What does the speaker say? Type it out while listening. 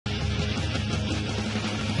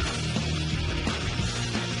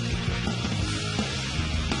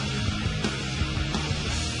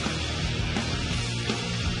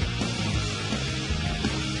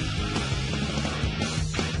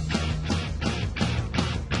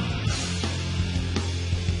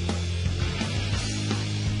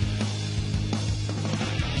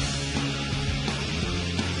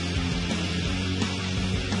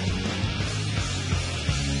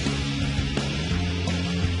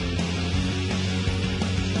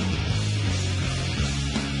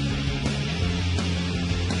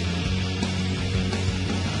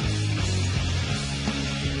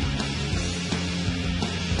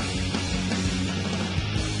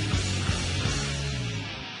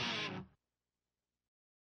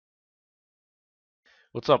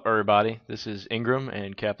What's up, everybody? This is Ingram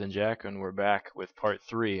and Captain Jack, and we're back with part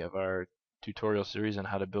 3 of our tutorial series on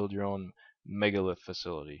how to build your own Megalith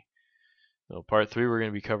facility. So part 3, we're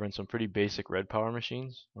going to be covering some pretty basic Redpower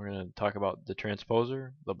machines. We're going to talk about the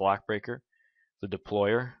Transposer, the Block Breaker, the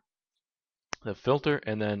Deployer, the Filter,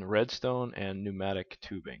 and then Redstone and Pneumatic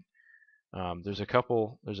Tubing. There's a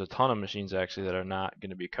ton of machines actually that are not going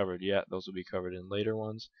to be covered yet. Those will be covered in later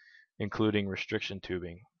ones, including restriction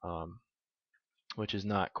tubing. Which is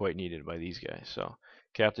not quite needed by these guys. So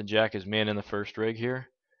Captain Jack is manning the first rig here,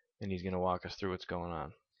 and he's going to walk us through what's going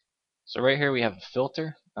on. So right here we have a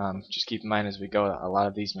filter. Just keep in mind as we go, a lot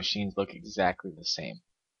of these machines look exactly the same.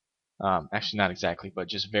 Actually not exactly, but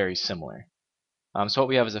just very similar. So what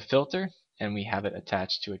we have is a filter, and we have it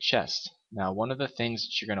attached to a chest. Now one of the things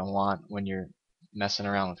that you're going to want when you're messing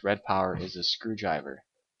around with Redpower is a screwdriver.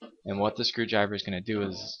 And what the screwdriver is going to do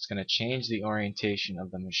is it's going to change the orientation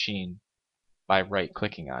of the machine by right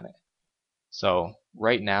clicking on it. So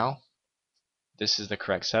right now this is the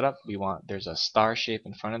correct setup. There's a star shape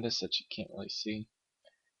in front of this that you can't really see,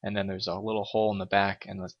 and then there's a little hole in the back,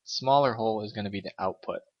 and the smaller hole is going to be the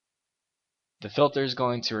output. The filter is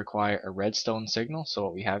going to require a redstone signal, so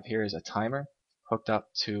what we have here is a timer hooked up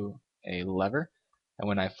to a lever, and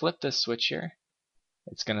when I flip this switch here,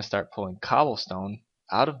 it's going to start pulling cobblestone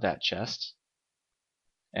out of that chest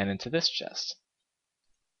and into this chest.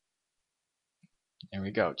 There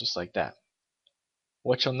we go, just like that.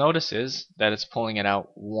 What you'll notice is that it's pulling it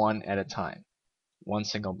out one at a time. One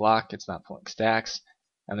single block, it's not pulling stacks.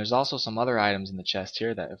 And there's also some other items in the chest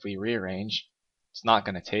here that if we rearrange, it's not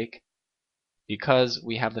going to take, because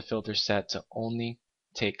we have the filter set to only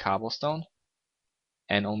take cobblestone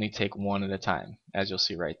and only take one at a time, as you'll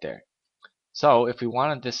see right there. So if we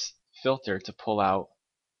wanted this filter to pull out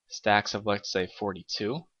stacks of, let's say,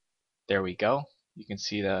 42, there we go. You can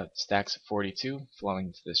see the stacks of 42 flowing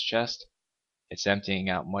into this chest. It's emptying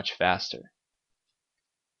out much faster.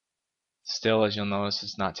 Still, as you'll notice,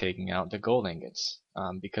 it's not taking out the gold ingots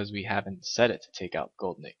because we haven't set it to take out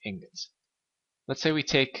gold ingots. Let's say we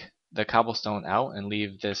take the cobblestone out and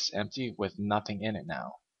leave this empty with nothing in it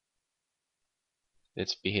now.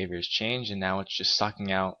 Its behavior has changed, and now it's just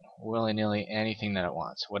sucking out willy-nilly anything that it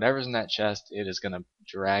wants. Whatever's in that chest, it is going to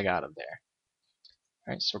drag out of there.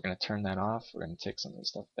 Alright, so we're going to turn that off. We're going to take some of the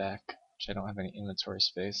stuff back, which I don't have any inventory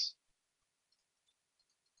space.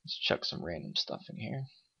 Let's chuck some random stuff in here.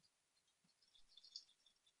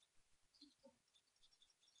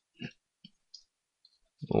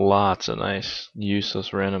 Lots of nice,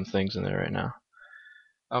 useless, random things in there right now.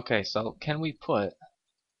 Okay, so can we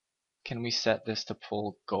set this to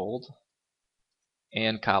pull gold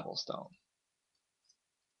and cobblestone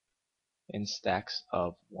in stacks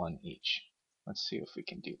of 1 each? Let's see if we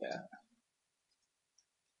can do that.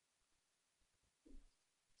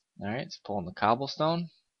 Alright, it's pulling the cobblestone.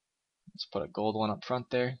 Let's put a gold one up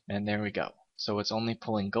front there, and there we go. So it's only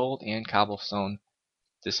pulling gold and cobblestone,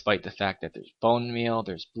 despite the fact that there's bone meal,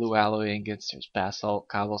 there's blue alloy ingots, there's basalt,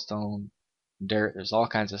 cobblestone, dirt, there's all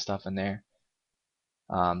kinds of stuff in there.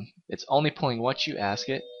 It's only pulling what you ask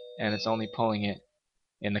it, and it's only pulling it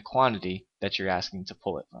in the quantity that you're asking to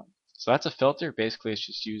pull it from. So that's a filter. Basically, it's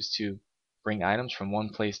just used to bring items from one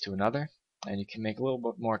place to another, and you can make a little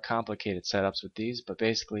bit more complicated setups with these, but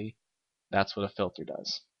basically that's what a filter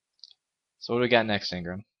does. So what do we got next,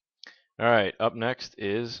 Ingram? Alright, up next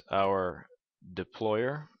is our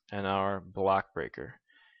deployer and our block breaker.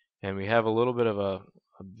 And we have a little bit of a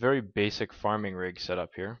very basic farming rig set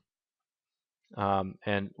up here.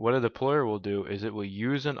 And what a deployer will do is it will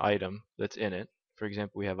use an item that's in it. For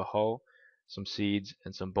example, we have a hoe, some seeds,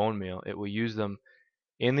 and some bone meal. It will use them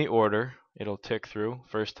in the order. It'll tick through.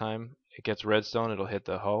 First time it gets redstone, it'll hit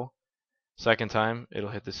the hoe. Second time,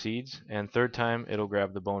 it'll hit the seeds. And third time, it'll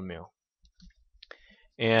grab the bone meal.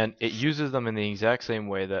 And it uses them in the exact same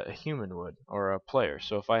way that a human would, or a player.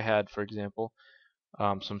 So if I had, for example,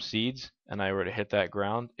 some seeds and I were to hit that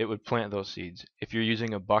ground, it would plant those seeds. If you're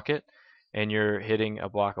using a bucket and you're hitting a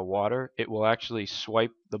block of water, it will actually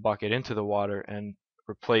swipe the bucket into the water and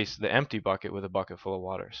replace the empty bucket with a bucket full of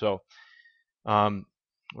water. So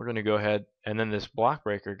we're going to go ahead, and then this block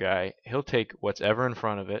breaker guy, he'll take what's ever in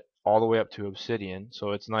front of it all the way up to obsidian.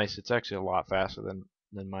 So it's nice. It's actually a lot faster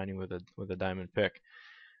than mining with a diamond pick.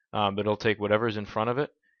 But it'll take whatever's in front of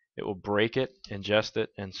it, it will break it, ingest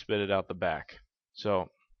it, and spit it out the back. So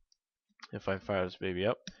if I fire this baby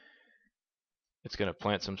up, it's going to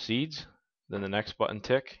plant some seeds. Then the next button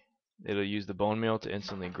tick, it'll use the bone meal to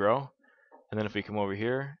instantly grow. And then if we come over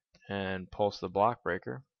here and pulse the block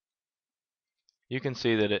breaker, you can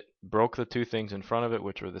see that it broke the two things in front of it,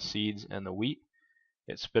 which were the seeds and the wheat.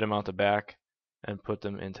 It spit them out the back, and put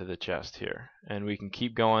them into the chest here. And we can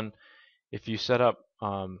keep going. If you set up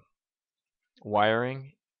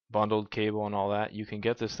wiring, bundled cable and all that, you can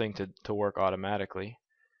get this thing to work automatically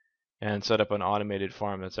and set up an automated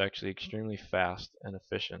farm that's actually extremely fast and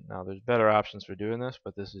efficient. Now there's better options for doing this,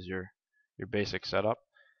 but this is your basic setup,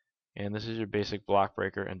 and this is your basic block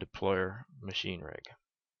breaker and deployer machine rig.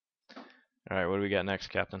 Alright, what do we got next,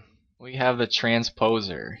 Captain? We have the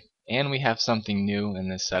transposer, and we have something new in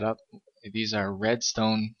this setup. These are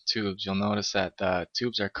redstone tubes. You'll notice that the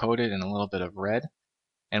tubes are coated in a little bit of red,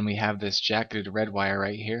 and we have this jacketed red wire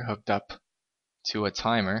right here hooked up to a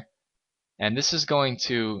timer, and this is going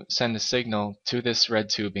to send a signal to this red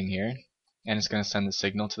tubing here, and it's going to send the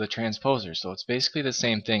signal to the transposer. So it's basically the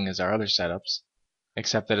same thing as our other setups,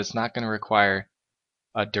 except that it's not going to require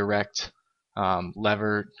a direct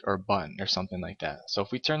lever or button or something like that. So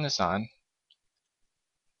if we turn this on,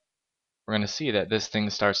 we're going to see that this thing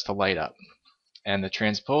starts to light up, and the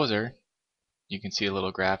transposer, you can see a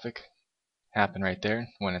little graphic happen right there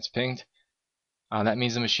when it's pinged. That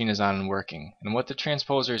means the machine is on and working. And what the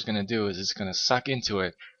transposer is going to do is it's going to suck into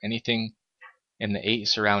it anything in the 8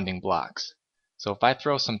 surrounding blocks. So if I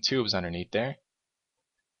throw some tubes underneath there,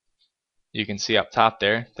 you can see up top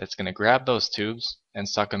there that's going to grab those tubes and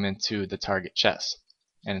suck them into the target chest.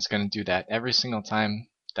 And it's going to do that every single time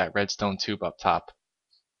that redstone tube up top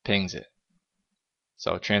pings it.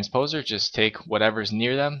 So transposer, just take whatever's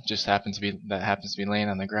near them, happens to be laying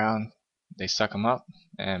on the ground. They suck them up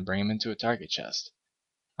and bring them into a target chest.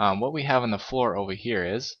 What we have on the floor over here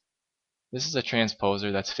is, this is a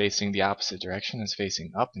transposer that's facing the opposite direction. It's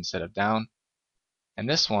facing up instead of down. And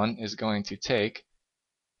this one is going to take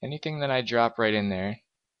anything that I drop right in there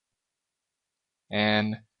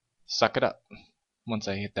and suck it up once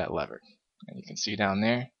I hit that lever. And you can see down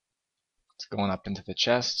there, it's going up into the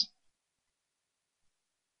chest.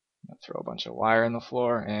 I'll throw a bunch of wire on the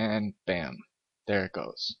floor and bam, there it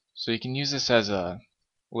goes. So you can use this as a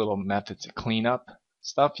little method to clean up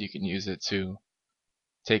stuff. You can use it to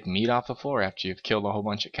take meat off the floor after you've killed a whole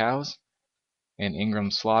bunch of cows in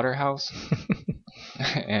Ingrimm's slaughterhouse.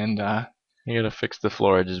 And you gotta fix the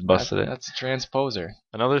floor, I just busted it. That's a transposer.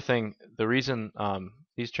 Another thing, the reason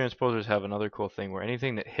these transposers have another cool thing where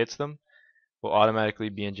anything that hits them will automatically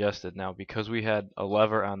be ingested. Now because we had a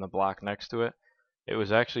lever on the block next to it, it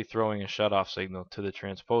was actually throwing a shutoff signal to the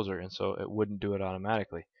transposer, and so it wouldn't do it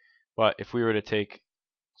automatically. But if we were to take,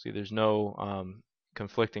 see there's no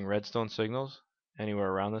conflicting redstone signals anywhere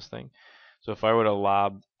around this thing. So if I were to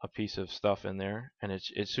lob a piece of stuff in there, and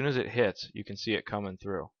as soon as it hits, you can see it coming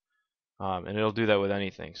through. And it'll do that with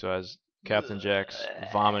anything. So as CaptainJack's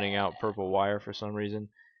vomiting out purple wire for some reason,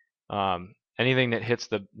 anything that hits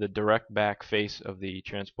the direct back face of the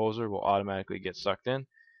transposer will automatically get sucked in,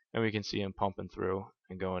 and we can see him pumping through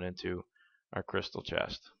and going into our crystal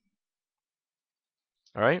chest.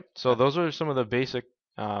 Alright, so those are some of the basic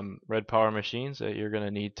Redpower machines that you're going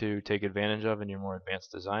to need to take advantage of in your more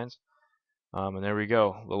advanced designs. And there we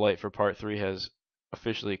go. The light for part 3 has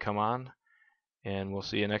officially come on, and we'll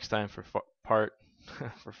see you next time for part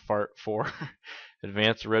 4,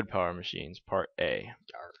 Advanced Redpower Machines, Part A.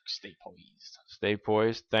 Stay poised. Stay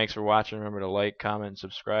poised. Thanks for watching. Remember to like, comment, and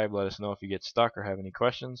subscribe. Let us know if you get stuck or have any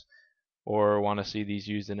questions, or want to see these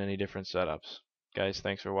used in any different setups. Guys,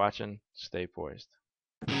 thanks for watching. Stay poised.